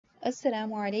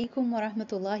Assalamu alaikum wa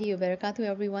rahmatullahi wa barakatuh,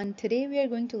 everyone. Today we are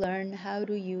going to learn how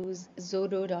to use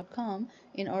xodo.com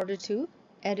in order to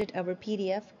edit our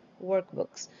PDF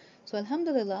workbooks. So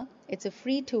alhamdulillah, it's a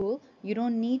free tool. You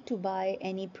don't need to buy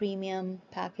any premium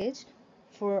package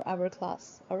for our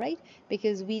class, all right?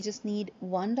 Because we just need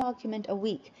one document a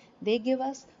week. They give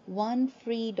us one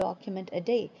free document a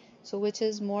day, so which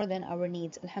is more than our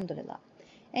needs, alhamdulillah.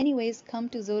 Anyways, come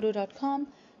to xodo.com,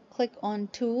 click on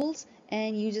tools,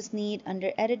 and you just need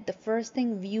under edit the first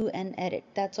thing, view and edit.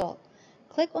 That's all.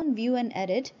 Click on view and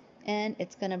edit, and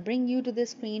it's gonna bring you to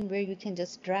this screen where you can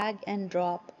just drag and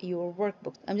drop your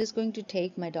workbook. I'm just going to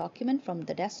take my document from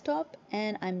the desktop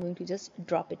and I'm going to just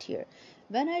drop it here.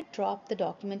 When I drop the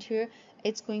document here,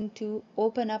 it's going to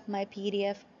open up my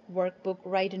PDF workbook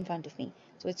right in front of me.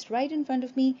 So it's right in front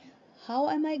of me. How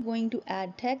am I going to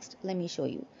add text? Let me show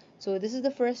you. So this is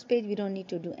the first page. We don't need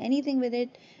to do anything with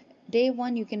it. Day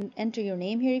one, you can enter your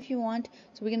name here if you want.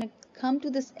 So we're going to come to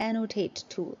this annotate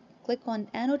tool. Click on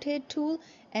annotate tool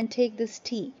and take this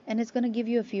T, and it's going to give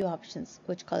you a few options.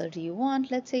 Which color do you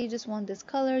want? Let's say you just want this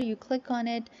color. You click on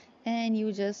it and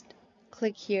you just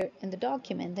click here in the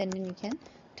document. Then you can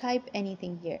type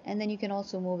anything here, and then you can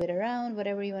also move it around.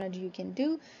 Whatever you want to do, you can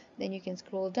do. Then you can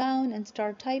scroll down and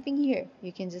start typing here.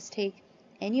 You can just take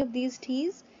any of these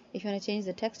T's. If you want to change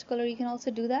the text color, you can also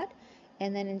do that,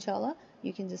 and then inshallah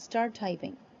you can just start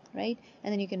typing, right?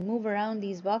 And then you can move around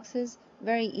these boxes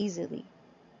very easily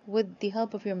with the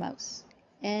help of your mouse.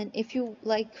 And if you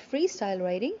like freestyle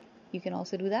writing, you can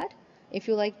also do that. If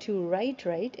you like to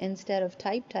write instead of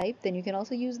type, then you can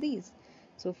also use these.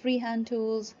 So freehand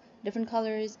tools, different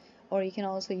colors, or you can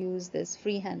also use this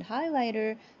freehand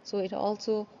highlighter, so it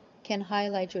also can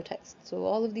highlight your text. So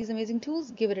all of these amazing tools,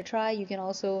 give it a try. You can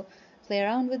also play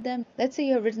around with them. Let's say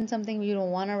you have written something you don't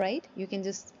want to write. You can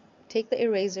just take the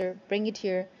eraser, bring it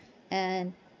here,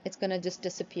 and it's gonna just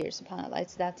disappear. SubhanAllah,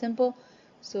 it's that simple.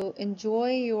 So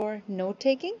enjoy your note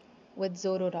taking with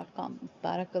xodo.com.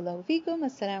 Barakallahu feekum.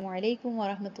 Assalamu alaikum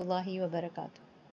wa rahmatullahi wa barakatuh.